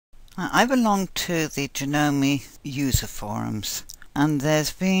Now, I belong to the Janome user forums, and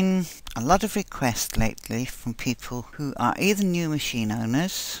there's been a lot of requests lately from people who are either new machine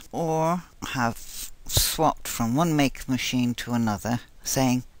owners or have swapped from one make of machine to another,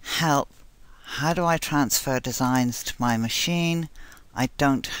 saying, help, how do I transfer designs to my machine? I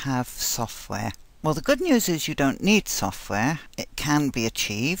don't have software. Well, the good news is you don't need software. It can be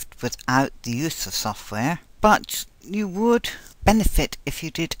achieved without the use of software, but you would benefit if you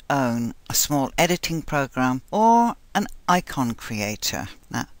did own a small editing program or an icon creator.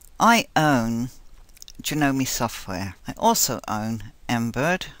 Now, I own Janome software. I also own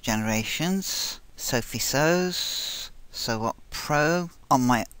Embroidery Generations, Sophie Sews, Sewot Pro. On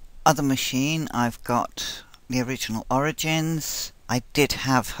my other machine, I've got the original Origins. I did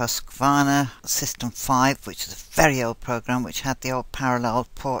have Husqvarna System 5, which is a very old program, which had the old parallel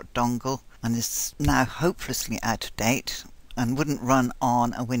port dongle and is now hopelessly out of date and wouldn't run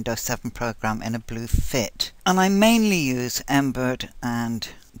on a Windows 7 program in a blue fit. And I mainly use Embroidery and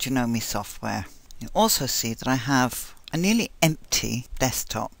Janome software. You also see that I have a nearly empty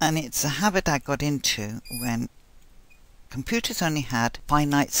desktop, and it's a habit I got into when computers only had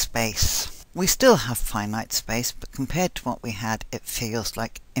finite space. We still have finite space, but compared to what we had, it feels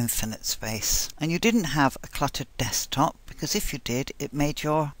like infinite space. And you didn't have a cluttered desktop, because if you did, it made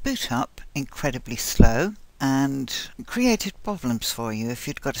your boot up incredibly slow and created problems for you if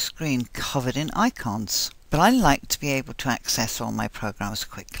you'd got a screen covered in icons. But I like to be able to access all my programs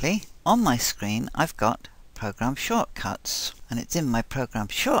quickly. On my screen, I've got program shortcuts, and it's in my program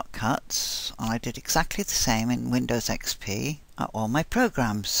shortcuts, and I did exactly the same in Windows XP at all my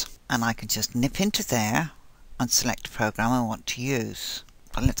programs, and I can just nip into there and select a program I want to use.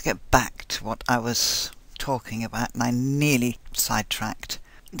 But let's get back to what I was talking about, and I nearly sidetracked.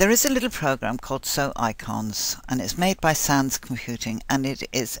 There is a little program called Sewiconz, and it's made by Sans Computing, and it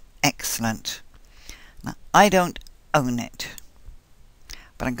is excellent. Now, I don't own it,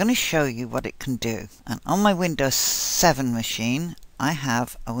 but I'm going to show you what it can do. And on my Windows 7 machine, I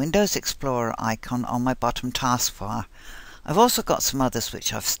have a Windows Explorer icon on my bottom taskbar. I've also got some others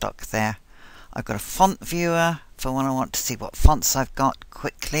which I've stuck there. I've got a font viewer for when I want to see what fonts I've got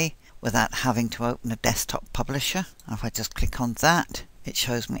quickly without having to open a desktop publisher. And if I just click on that, it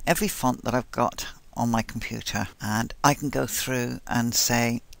shows me every font that I've got on my computer, and I can go through and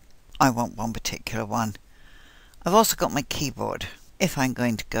say I want one particular one. I've also got my keyboard. If I'm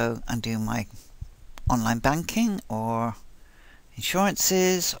going to go and do my online banking or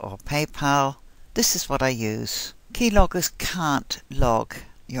insurances or PayPal, this is what I use. Keyloggers can't log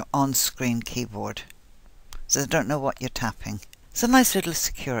your on-screen keyboard, so they don't know what you're tapping. It's a nice little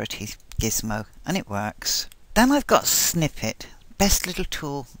security gizmo, and it works. Then I've got Snippet, best little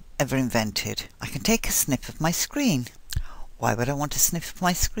tool ever invented. I can take a snip of my screen. Why would I want a snip of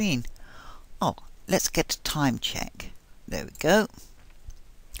my screen? Oh, let's get a time check. There we go.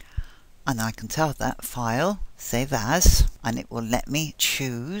 And I can tell that file, save as, and it will let me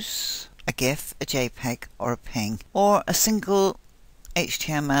choose a GIF, a JPEG, or a PNG, or a single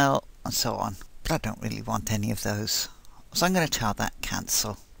HTML, and so on. But I don't really want any of those, so I'm going to tell that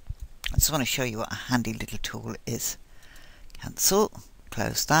cancel. I just want to show you what a handy little tool it is. Cancel,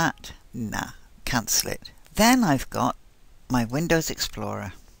 close that, cancel it. Then I've got my Windows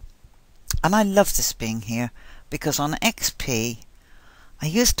Explorer, and I love this being here because on XP I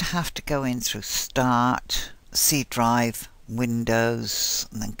used to have to go in through Start, C Drive, Windows,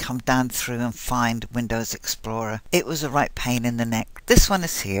 and then come down through and find Windows Explorer. It was a right pain in the neck. This one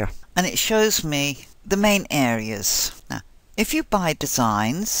is here, and it shows me the main areas. Now, if you buy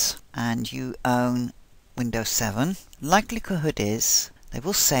designs and you own Windows 7, likelihood is they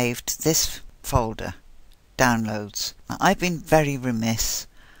will save to this folder, Downloads. Now, I've been very remiss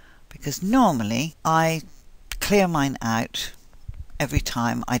because normally I clear mine out every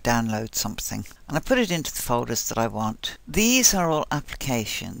time I download something, and I put it into the folders that I want. These are all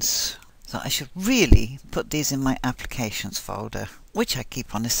applications, so I should really put these in my applications folder, which I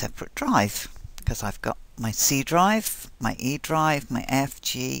keep on a separate drive, because I've got my C drive, my E drive, my F,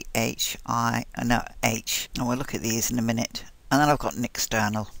 G, H, H, and we'll look at these in a minute, and then I've got an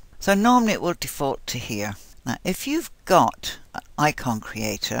external. So normally it will default to here. Now if you've got an icon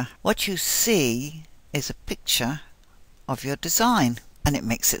creator, what you see is a picture of your design, and it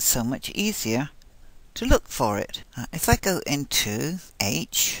makes it so much easier to look for it. If I go into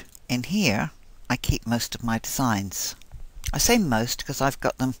H, in here I keep most of my designs. I say most because I've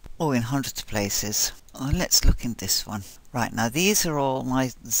got them all in hundreds of places. Let's look in this one. Right, now these are all my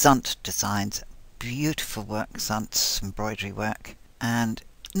Zunt designs. Beautiful work, Zunt's embroidery work, and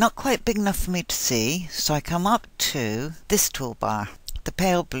not quite big enough for me to see, so I come up to this toolbar. the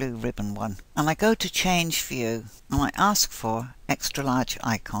pale blue ribbon one, and I go to change view and I ask for extra large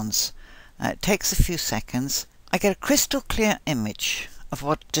icons. It takes a few seconds. I get a crystal clear image of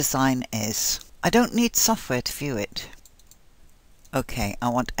what design is. I don't need software to view it. Okay, I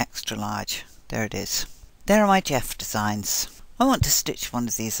want extra large. There it is. There are my Jeff designs. I want to stitch one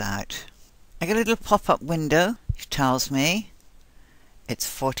of these out. I get a little pop-up window which tells me it's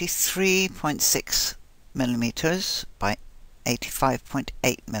 43.6 millimeters by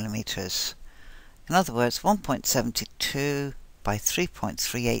 85.8 millimeters. In other words, 1.72 by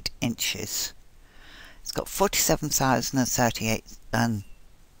 3.38 inches. It's got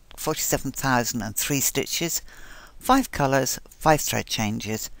 47,003 stitches, 5 colours, 5 thread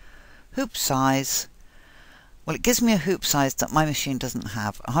changes. Hoop size, well, it gives me a hoop size that my machine doesn't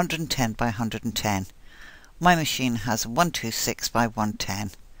have, 110 by 110. My machine has 126 by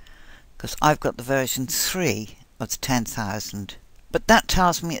 110 because I've got the version 3 of the 10,000. But that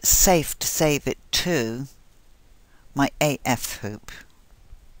tells me it's safe to save it to my AF hoop,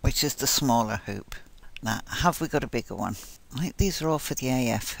 which is the smaller hoop. Now, have we got a bigger one? I think these are all for the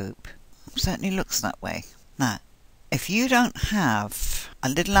AF hoop. It certainly looks that way. Now, if you don't have a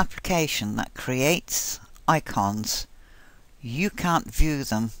little application that creates icons, you can't view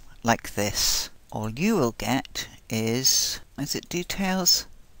them like this. All you will get is it details?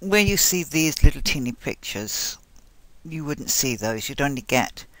 Where you see these little teeny pictures, you wouldn't see those. You'd only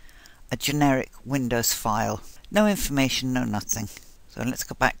get a generic Windows file. No information, no nothing. So let's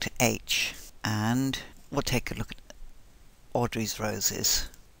go back to H and we'll take a look at Audrey's roses.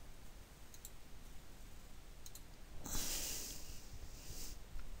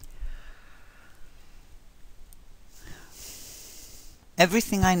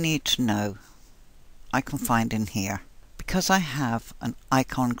 Everything I need to know I can find in here. Because I have an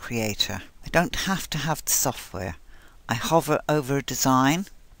icon creator, I don't have to have the software. I hover over a design,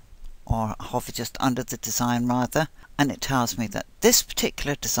 or hover just under the design rather, and it tells me that this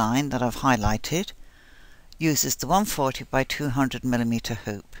particular design that I've highlighted uses the 140 by 200 millimeter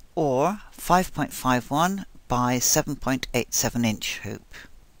hoop, or 5.51 by 7.87 inch hoop.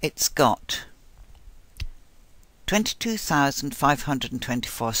 It's got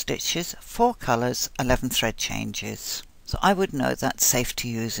 22,524 stitches, 4 colours, 11 thread changes. So I would know that's safe to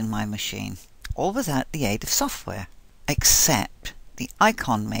use in my machine, all without the aid of software, except the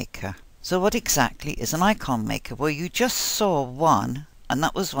icon maker. So what exactly is an icon maker? Well, you just saw one, and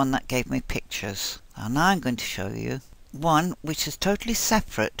that was one that gave me pictures. And now I'm going to show you one which is totally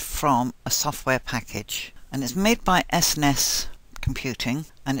separate from a software package, and it's made by S&S Computing,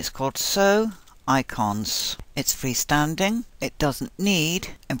 and it's called Sewiconz. It's freestanding. It doesn't need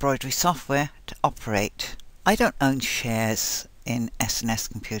embroidery software to operate. I don't own shares in S&S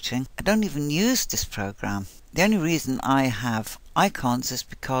Computing. I don't even use this program. The only reason I have icons is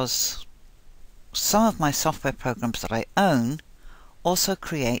because some of my software programs that I own also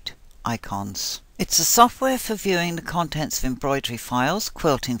create icons. It's a software for viewing the contents of embroidery files,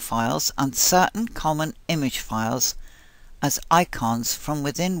 quilting files, and certain common image files as icons from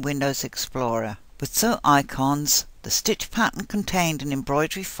within Windows Explorer. With Sewiconz, the stitch pattern contained in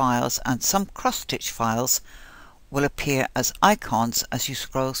embroidery files and some cross-stitch files will appear as icons as you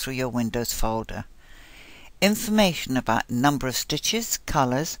scroll through your Windows folder. Information about number of stitches,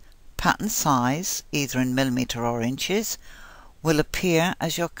 colours, pattern size, either in millimeter or inches, will appear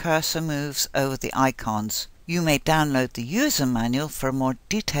as your cursor moves over the icons. You may download the user manual for a more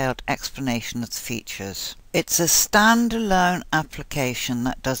detailed explanation of the features. It's a standalone application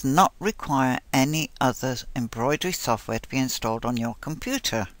that does not require any other embroidery software to be installed on your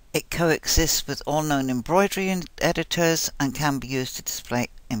computer. It coexists with all known embroidery editors and can be used to display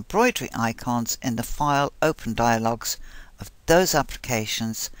embroidery icons in the file open dialogues of those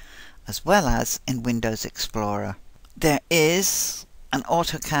applications, as well as in Windows Explorer. There is an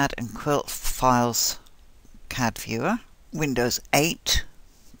AutoCAD and Quilt Files Cad Viewer. Windows 8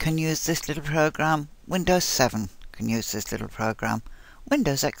 can use this little program. Windows 7 can use this little program.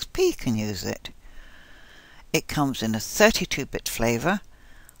 Windows XP can use it. It comes in a 32-bit flavour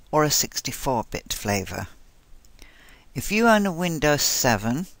or a 64-bit flavour. If you own a Windows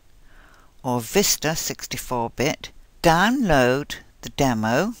 7 or Vista 64-bit, download the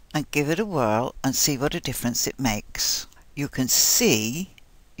demo and give it a whirl and see what a difference it makes. You can see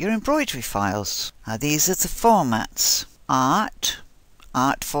your embroidery files. Now these are the formats: Art,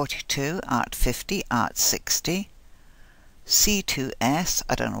 Art 42, Art 50, Art 60, C2S,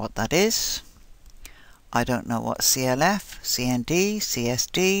 I don't know what that is. I don't know what CLF, CND,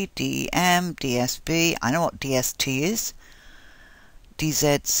 CSD, DEM, DSB, I know what DST is.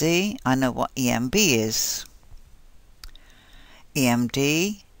 DZZ, I know what EMB is.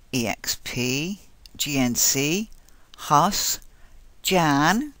 EMD, EXP, GNC, HOS,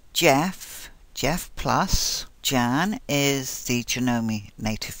 Jan, Jeff, Jeff Plus. Jan is the Janome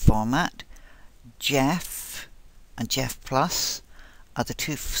native format. Jeff and Jeff Plus are the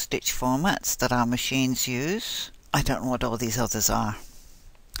two stitch formats that our machines use. I don't know what all these others are.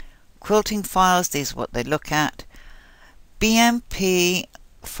 Quilting files, these are what they look at. BMP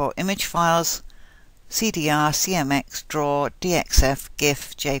for image files, CDR, CMX, DRAW, DXF,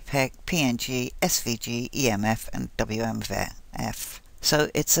 GIF, JPEG, PNG, SVG, EMF and WMF. So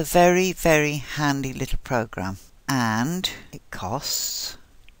it's a very, very handy little program, and it costs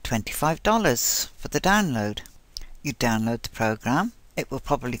 $25 for the download. You download the program. It will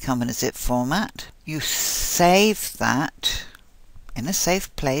probably come in a zip format. You save that in a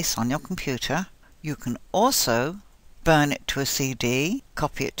safe place on your computer. You can also burn it to a CD,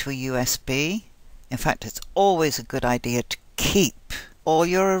 copy it to a USB. In fact, it's always a good idea to keep all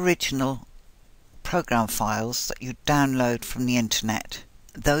your original program files that you download from the internet.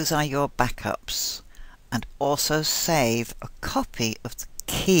 Those are your backups. And also save a copy of the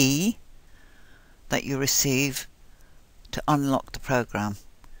key that you receive to unlock the program.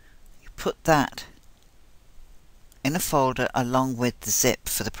 You put that in a folder along with the zip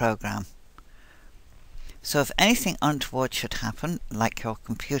for the program. So if anything untoward should happen, like your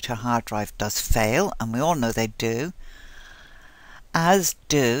computer hard drive does fail, and we all know they do, as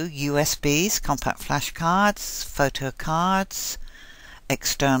do USBs, compact flash cards, photo cards,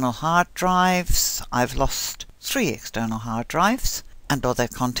 external hard drives. I've lost 3 external hard drives and all their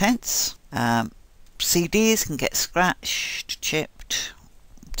contents. CDs can get scratched, chipped,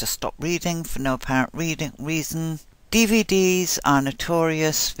 just stop reading for no apparent reason. DVDs are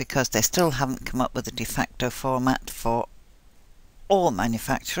notorious because they still haven't come up with a de facto format for all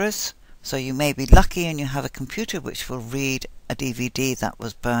manufacturers. So you may be lucky and you have a computer which will read a DVD that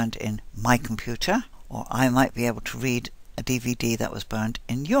was burned in my computer, or I might be able to read a DVD that was burned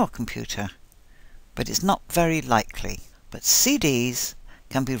in your computer. But it's not very likely. But CDs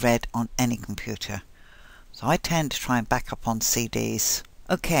can be read on any computer. So I tend to try and back up on CDs.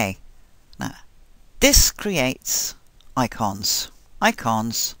 Okay, now this creates icons.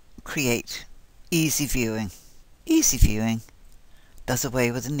 Icons create easy viewing. Easy viewing does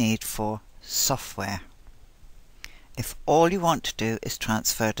away with the need for software. If all you want to do is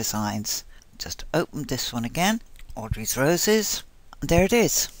transfer designs, just open this one again, Audrey's Roses, and there it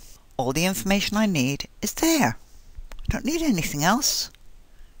is. All the information I need is there. I don't need anything else.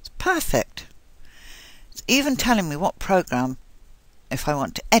 It's perfect. It's even telling me what program, if I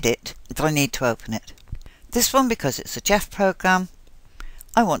want to edit, that I need to open it. This one, because it's a Jeff program,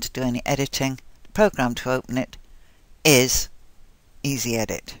 I want to do any editing. The program to open it is Easy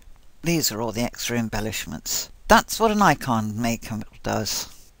Edit. These are all the extra embellishments. That's what an icon maker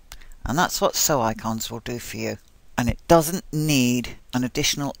does. And that's what Sewiconz will do for you. And it doesn't need an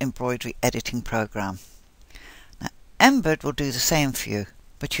additional embroidery editing program. Now, Embed will do the same for you,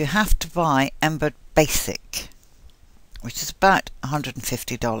 but you have to buy Embed Basic, which is about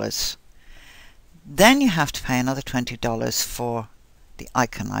 $150. Then you have to pay another $20 for the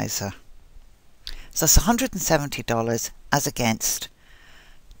iconiser. So that's $170 as against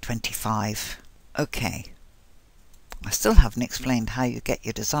 $25. Okay, I still haven't explained how you get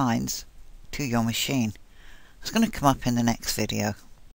your designs to your machine. It's going to come up in the next video.